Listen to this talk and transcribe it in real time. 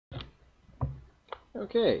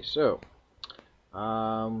Okay, so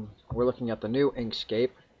we're looking at the new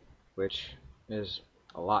Inkscape, which is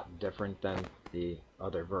a lot different than the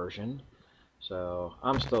other version. So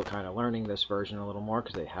I'm still kind of learning this version a little more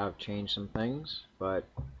because they have changed some things, but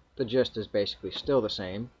the gist is basically still the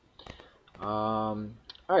same.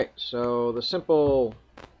 Alright, so the simple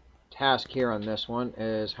task here on this one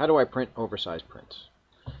is, how do I print oversized prints?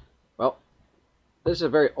 Well, this is a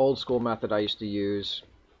very old school method I used to use,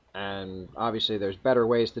 and obviously there's better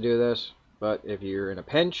ways to do this, but if you're in a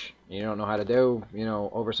pinch and you don't know how to do,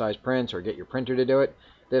 oversized prints or get your printer to do it,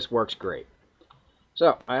 this works great.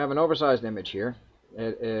 So I have an oversized image here.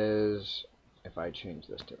 It is, if I change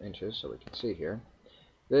this to inches so we can see here,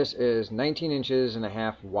 this is 19 inches and a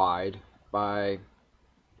half wide by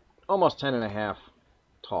almost 10 and a half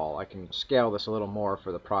tall. I can scale this a little more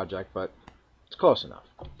for the project, but it's close enough.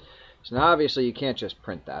 So now obviously you can't just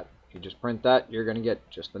print that. If you just print that, you're going to get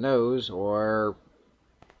just the nose or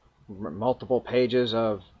multiple pages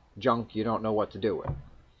of junk you don't know what to do with.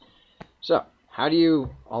 So how do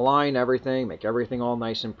you align everything, make everything all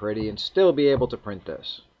nice and pretty, and still be able to print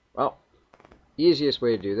this? Well, easiest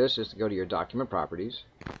way to do this is to go to your document properties,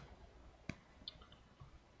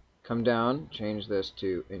 come down, change this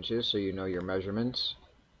to inches so you know your measurements,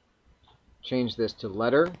 change this to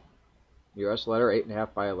letter, US letter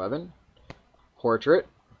 8.5 by 11, portrait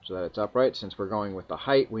so that it's upright. Since we're going with the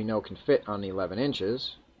height we know can fit on 11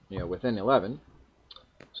 inches, within 11.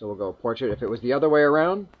 So we'll go portrait. If it was the other way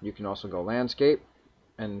around, you can also go landscape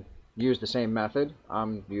and use the same method.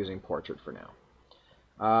 I'm using portrait for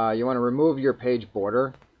now. You want to remove your page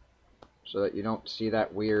border so that you don't see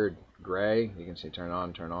that weird gray. You can see turn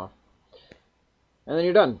on, turn off. And then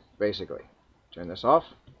you're done, basically. Turn this off.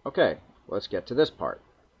 Okay, let's get to this part.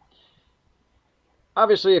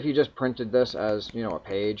 Obviously, if you just printed this as, a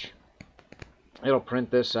page, it'll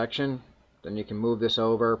print this section. Then you can move this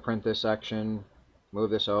over, print this section, move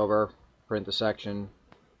this over, print the section,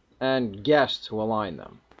 and guess to align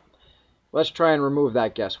them. Let's try and remove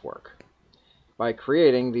that guesswork by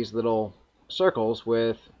creating these little circles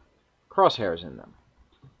with crosshairs in them.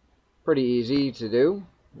 Pretty easy to do.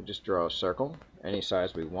 You just draw a circle any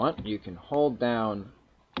size we want. You can hold down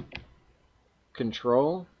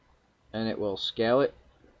Control and it will scale it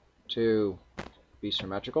to be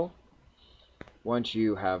symmetrical. Once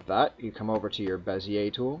you have that, you come over to your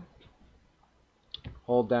Bezier tool,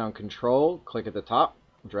 hold down Control, click at the top,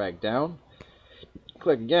 drag down,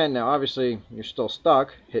 click again. Now obviously you're still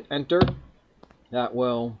stuck, hit enter. That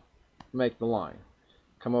will make the line.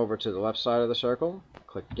 Come over to the left side of the circle,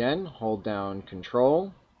 click again, hold down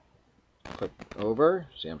Control, click over,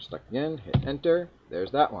 see I'm stuck again, hit enter,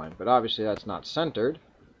 there's that line. But obviously that's not centered.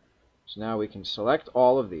 So now we can select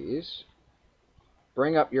all of these,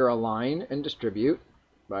 bring up your align and distribute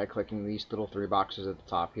by clicking these little three boxes at the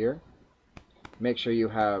top here. Make sure you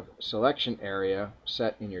have selection area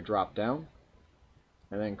set in your drop down,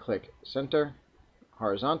 and then click center,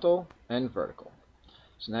 horizontal, and vertical.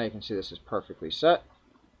 So now you can see this is perfectly set.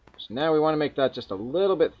 So now we want to make that just a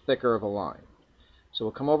little bit thicker of a line. So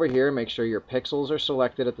we'll come over here, make sure your pixels are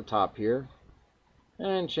selected at the top here,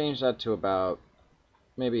 and change that to about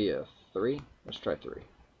maybe a 3. Let's try 3.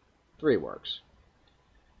 3 works.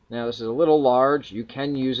 Now this is a little large. You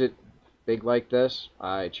can use it big like this.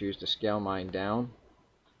 I choose to scale mine down.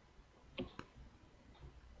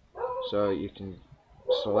 So you can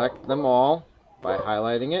select them all by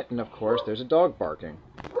highlighting it, and of course there's a dog barking.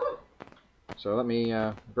 So let me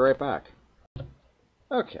be right back.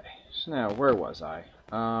 Okay, so now where was I?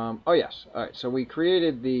 Oh yes, alright, so we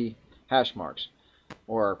created the hash marks,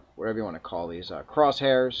 or whatever you want to call these,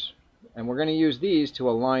 crosshairs, and we're going to use these to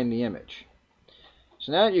align the image.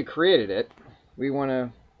 So now that you created it, we want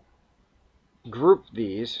to group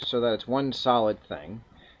these so that it's one solid thing.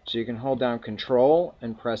 So you can hold down Control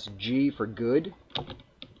and press G for good.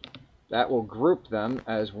 That will group them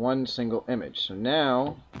as one single image. So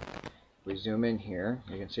now, if we zoom in here,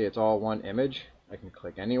 you can see it's all one image. I can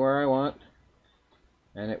click anywhere I want,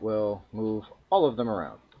 and it will move all of them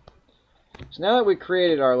around. So now that we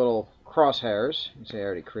created our little crosshairs, you can see I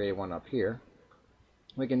already created one up here,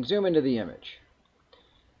 we can zoom into the image.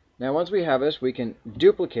 Now once we have this, we can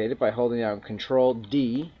duplicate it by holding down Control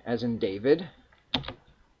D as in David.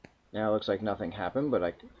 Now it looks like nothing happened,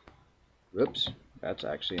 but whoops, that's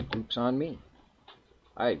actually an oops on me.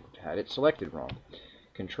 I had it selected wrong.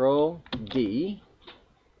 Control D,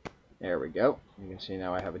 there we go. You can see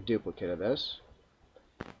now I have a duplicate of this.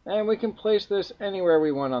 And we can place this anywhere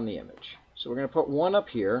we want on the image. So we're going to put one up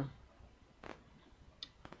here,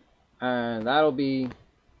 and that'll be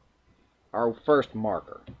our first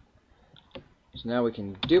marker. So now we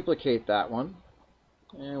can duplicate that one,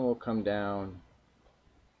 And we'll come down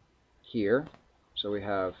here. So we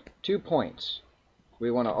have 2 points.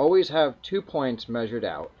 We want to always have 2 points measured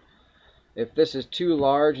out. If this is too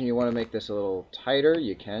large and you want to make this a little tighter,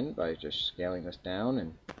 you can by just scaling this down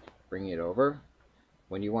and bringing it over.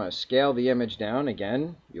 When you want to scale the image down,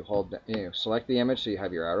 again, you select the image so you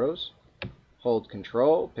have your arrows. Hold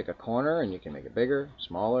Control, pick a corner, and you can make it bigger,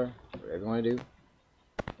 smaller, whatever you want to do.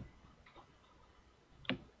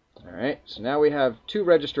 Alright, so now we have 2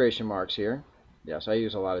 registration marks here. Yes, I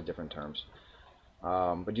use a lot of different terms.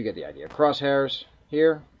 But you get the idea. Crosshairs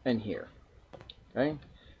here and here. Okay?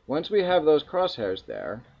 Once we have those crosshairs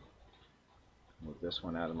there, move this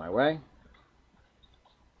one out of my way.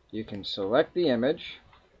 You can select the image,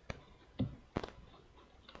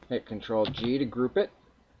 hit Control G to group it.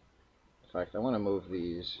 In fact, I want to move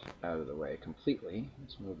these out of the way completely.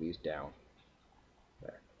 Let's move these down.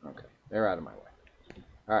 There. Okay, they're out of my way.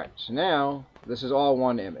 Alright, so now this is all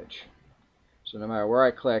one image. So no matter where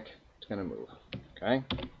I click, it's going to move. Okay?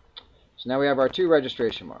 So now we have our 2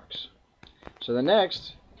 registration marks. So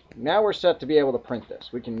now we're set to be able to print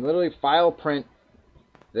this. We can literally file print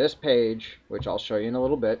this page, which I'll show you in a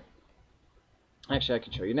little bit. Actually, I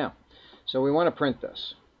can show you now. So we want to print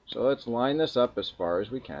this. So let's line this up as far as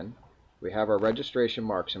we can. We have our registration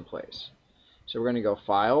marks in place. So we're going to go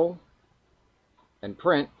File and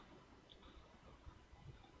Print.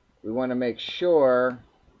 We want to make sure,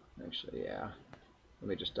 actually, yeah, let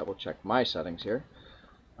me just double check my settings here.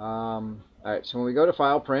 Alright, so when we go to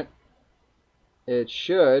File, Print, it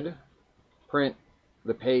should print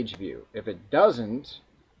the page view. If it doesn't,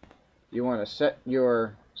 you want to set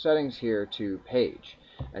your settings here to Page.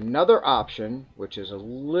 Another option, which is a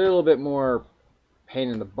little bit more pain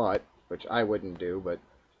in the butt, which I wouldn't do, but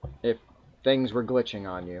if things were glitching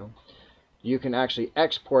on you, you can actually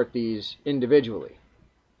export these individually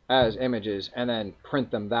as images and then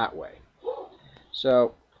print them that way.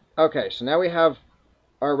 So, okay, so now we have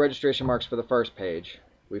our registration marks for the first page.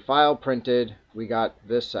 We file printed, we got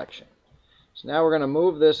this section. So now we're going to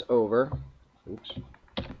move this over. Oops.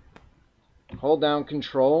 Hold down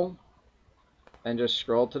Control and just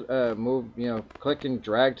scroll to click and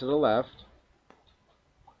drag to the left.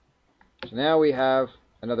 So now we have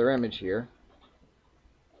another image here.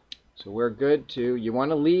 So we're good to, you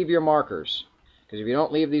want to leave your markers, because if you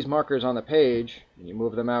don't leave these markers on the page and you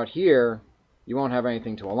move them out here, you won't have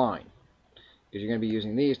anything to align, because you're going to be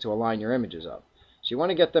using these to align your images up. So you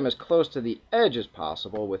want to get them as close to the edge as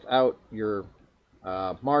possible without your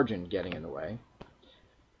margin getting in the way.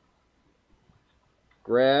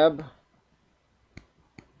 Grab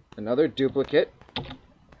another duplicate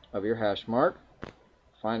of your hash mark.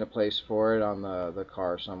 Find a place for it on the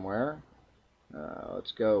car somewhere.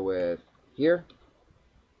 Let's go with here.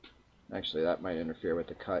 Actually, that might interfere with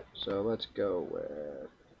the cut, so let's go with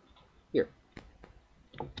here.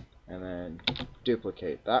 And then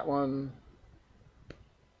duplicate that one.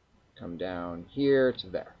 Come down here to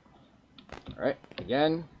there. Alright,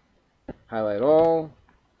 again, highlight all,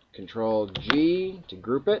 Control G to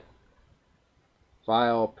group it,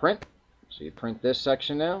 File, Print. So you print this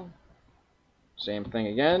section now. Same thing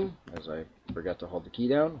again, as I forgot to hold the key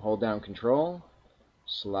down. Hold down Control,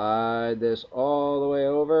 slide this all the way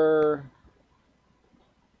over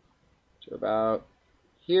to about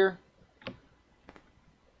here.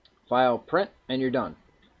 File, Print, and you're done.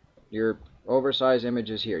 Your oversized image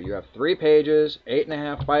is here. You have 3 pages,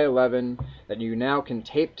 8.5 by 11, that you now can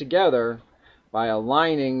tape together by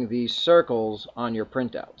aligning these circles on your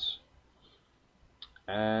printouts.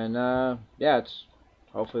 And yeah,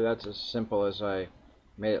 hopefully that's as simple as I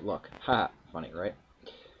made it look. Haha, funny, right?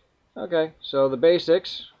 Okay, so the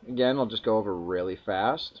basics, again, I'll just go over really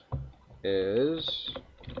fast, is,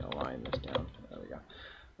 align this down, there we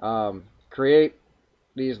go. Create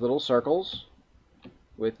these little circles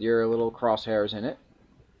with your little crosshairs in it.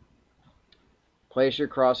 Place your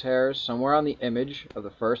crosshairs somewhere on the image of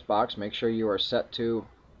the first box. Make sure you are set to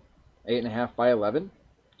 8.5 by 11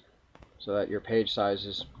 so that your page size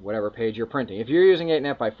is whatever page you're printing. If you're using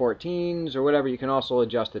 8.5 by 14s or whatever, you can also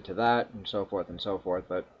adjust it to that and so forth,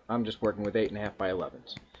 but I'm just working with 8.5 by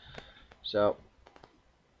 11s. So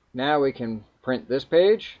now we can print this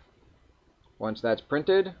page. Once that's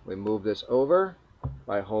printed, we move this over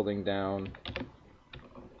by holding down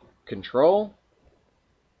Control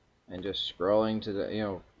and just scrolling to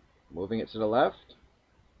the, moving it to the left.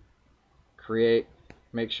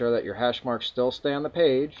 Make sure that your hash marks still stay on the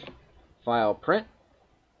page. File, Print.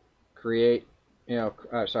 Create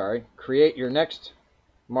your next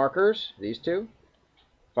markers, these 2.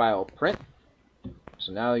 File, Print.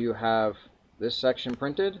 So now you have this section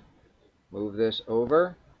printed. Move this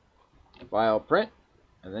over. File, Print.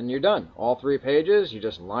 And then you're done. All 3 pages, you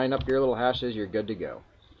just line up your little hashes, you're good to go.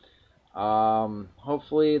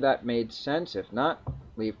 Hopefully that made sense. If not,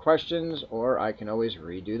 leave questions, or I can always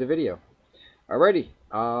redo the video. Alrighty,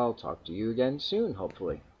 I'll talk to you again soon,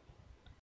 hopefully.